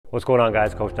What's going on,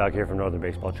 guys? Coach Doug here from Northern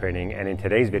Baseball Training, and in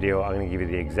today's video I'm going to give you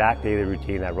the exact daily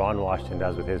routine that Ron Washington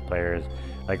does with his players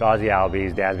like Ozzie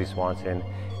Albies, Dansby Swanson,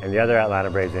 and the other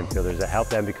Atlanta Braves infielders that help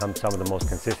them become some of the most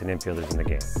consistent infielders in the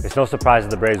game. It's no surprise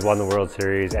that the Braves won the World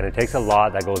Series, and it takes a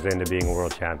lot that goes into being a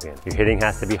world champion. Your hitting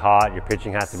has to be hot, your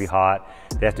pitching has to be hot,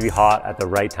 they have to be hot at the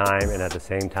right time and at the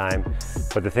same time.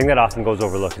 But the thing that often goes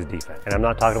overlooked is defense. And I'm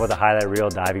not talking about the highlight reel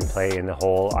diving play in the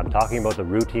hole, I'm talking about the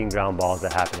routine ground balls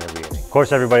that happen every inning. Of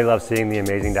course, everybody loves seeing the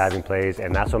amazing diving plays,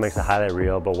 and that's what makes a highlight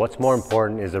reel, but what's more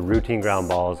important is the routine ground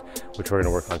balls, which we're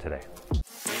gonna work on today.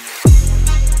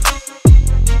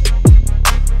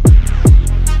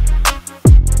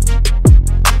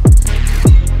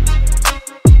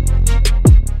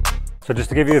 So just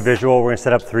to give you a visual, we're gonna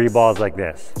set up 3 balls like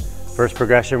this. First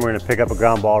progression, we're gonna pick up a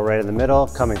ground ball right in the middle,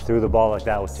 coming through the ball like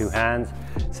that with 2 hands.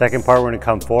 Second part, we're gonna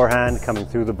come forehand, coming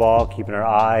through the ball, keeping our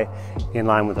eye in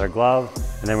line with our glove.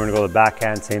 And then we're gonna go to the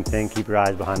backhand, same thing, keep your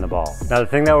eyes behind the ball. Now the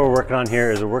thing that we're working on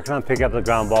here is we're working on picking up the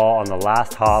ground ball on the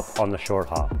last hop on the short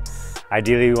hop.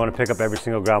 Ideally, we want to pick up every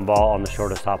single ground ball on the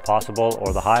shortest hop possible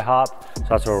or the high hop, so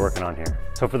that's what we're working on here.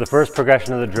 So for the first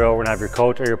progression of the drill, we're gonna have your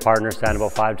coach or your partner stand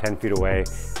about 5-10 feet away,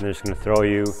 and they're just gonna throw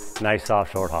you nice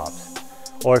soft short hops.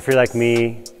 Or if you're like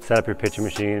me, set up your pitching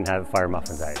machine and have it fire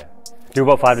muffins at you. Do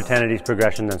about 5 to 10 of these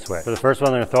progressions, then switch. For the first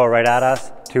one, they're gonna throw it right at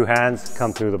us, 2 hands,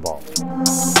 come through the ball.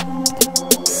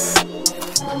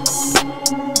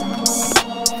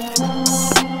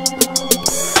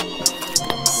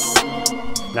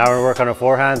 Now we're gonna work on our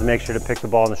forehands. Make sure to pick the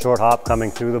ball in the short hop,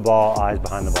 coming through the ball, eyes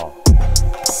behind the ball.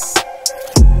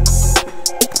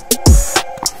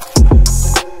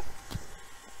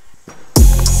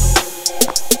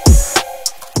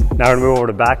 Now we're gonna move over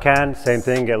to backhand. Same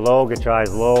thing, get low, get your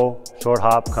eyes low, short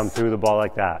hop, come through the ball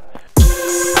like that.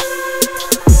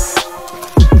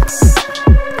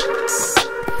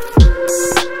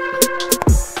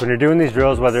 When you're doing these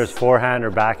drills, whether it's forehand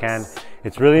or backhand,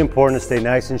 it's really important to stay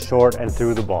nice and short and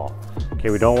through the ball.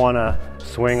 Okay, we don't want to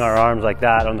swing our arms like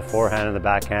that on the forehand and the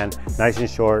backhand. Nice and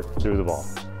short through the ball.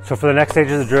 So for the next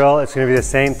stage of the drill, it's going to be the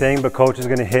same thing, but coach is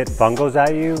going to hit bungos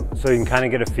at you so you can kind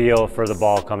of get a feel for the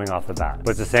ball coming off the bat.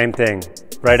 But it's the same thing,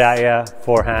 right at you,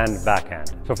 forehand,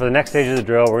 backhand. So for the next stage of the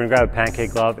drill, we're going to grab a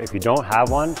pancake glove. If you don't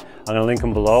have one, I'm going to link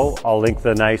them below. I'll link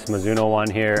the nice Mizuno one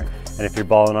here, and if you're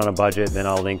balling on a budget, then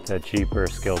I'll link the cheaper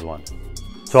skilled one.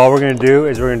 So all we're gonna do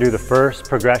is we're gonna do the first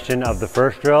progression of the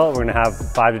first drill. We're gonna have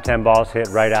 5 to 10 balls hit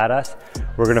right at us.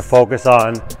 We're gonna focus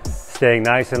on staying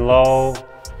nice and low,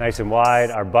 nice and wide.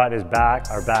 Our butt is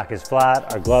back, our back is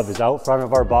flat, our glove is out front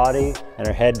of our body, and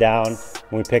our head down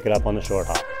when we pick it up on the short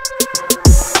hop.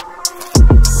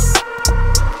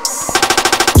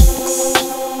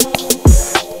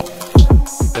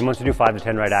 Then once you do 5 to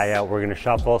 10 right at you, we're gonna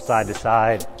shuffle side to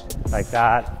side like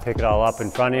that, pick it all up in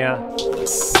front of you.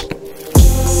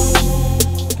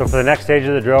 So for the next stage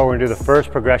of the drill, we're gonna do the first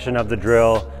progression of the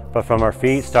drill, but from our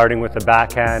feet, starting with the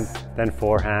backhand, then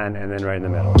forehand, and then right in the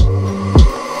middle.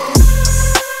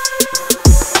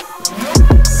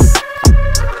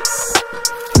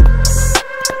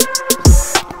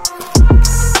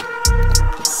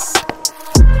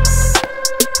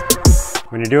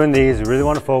 When you're doing these, you really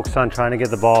want to focus on trying to get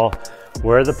the ball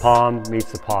where the palm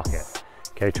meets the pocket.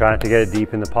 Okay, try not to get it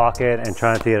deep in the pocket and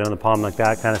try not to get it on the palm like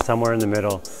that, kind of somewhere in the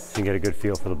middle so you can get a good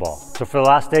feel for the ball. So for the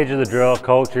last stage of the drill,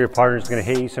 coach or your partner is going to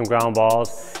hit you some ground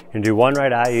balls. You're going to do 1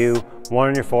 right at you, 1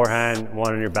 on your forehand,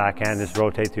 1 on your backhand, just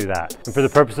rotate through that. And for the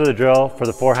purpose of the drill, for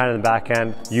the forehand and the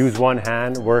backhand, use 1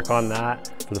 hand, work on that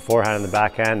for the forehand and the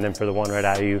backhand, then for the 1 right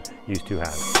at you, use 2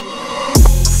 hands.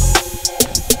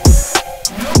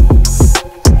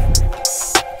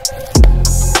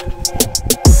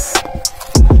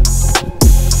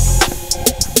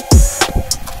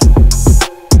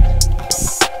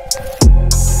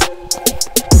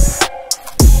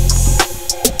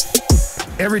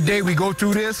 Every day we go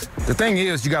through this, the thing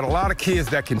is, you got a lot of kids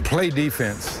that can play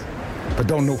defense, but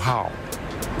don't know how.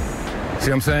 See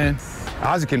what I'm saying?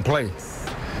 Ozzie can play,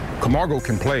 Camargo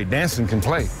can play, Danson can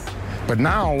play. But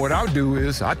now what I'll do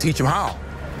is I teach them how.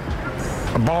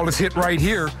 A ball is hit right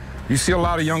here. You see a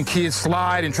lot of young kids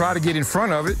slide and try to get in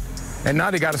front of it, and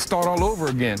now they got to start all over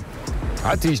again.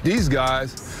 I teach these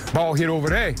guys, ball hit over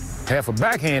there, half a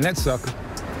backhand, that sucker.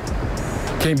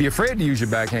 Can't be afraid to use your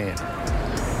backhand.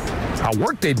 I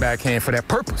work their backhand for that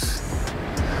purpose.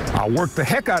 I work the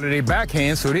heck out of their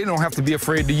backhand so they don't have to be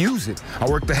afraid to use it. I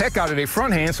work the heck out of their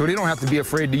front hand so they don't have to be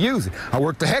afraid to use it. I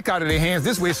work the heck out of their hands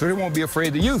this way so they won't be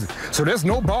afraid to use it. So there's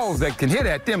no balls that can hit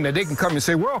at them that they can come and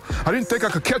say, well, I didn't think I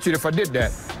could catch it if I did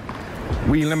that.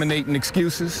 We eliminating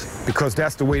excuses because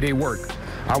that's the way they work.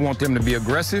 I want them to be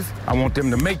aggressive. I want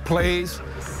them to make plays.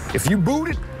 If you boot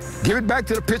it, give it back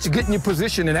to the pitcher, get in your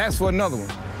position, and ask for another one.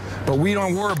 But we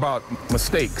don't worry about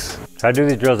mistakes. Try to do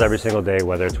these drills every single day,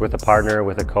 whether it's with a partner,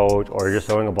 with a coach, or you're just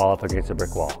throwing a ball up against a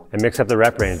brick wall. And mix up the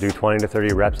rep range. Do 20 to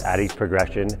 30 reps at each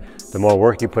progression. The more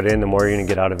work you put in, the more you're gonna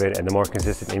get out of it, and the more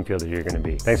consistent infielder you're gonna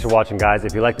be. Thanks for watching, guys.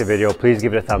 If you liked the video, please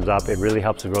give it a thumbs up. It really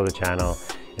helps to grow the channel.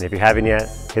 And if you haven't yet,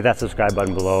 hit that subscribe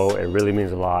button below. It really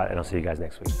means a lot, and I'll see you guys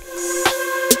next week.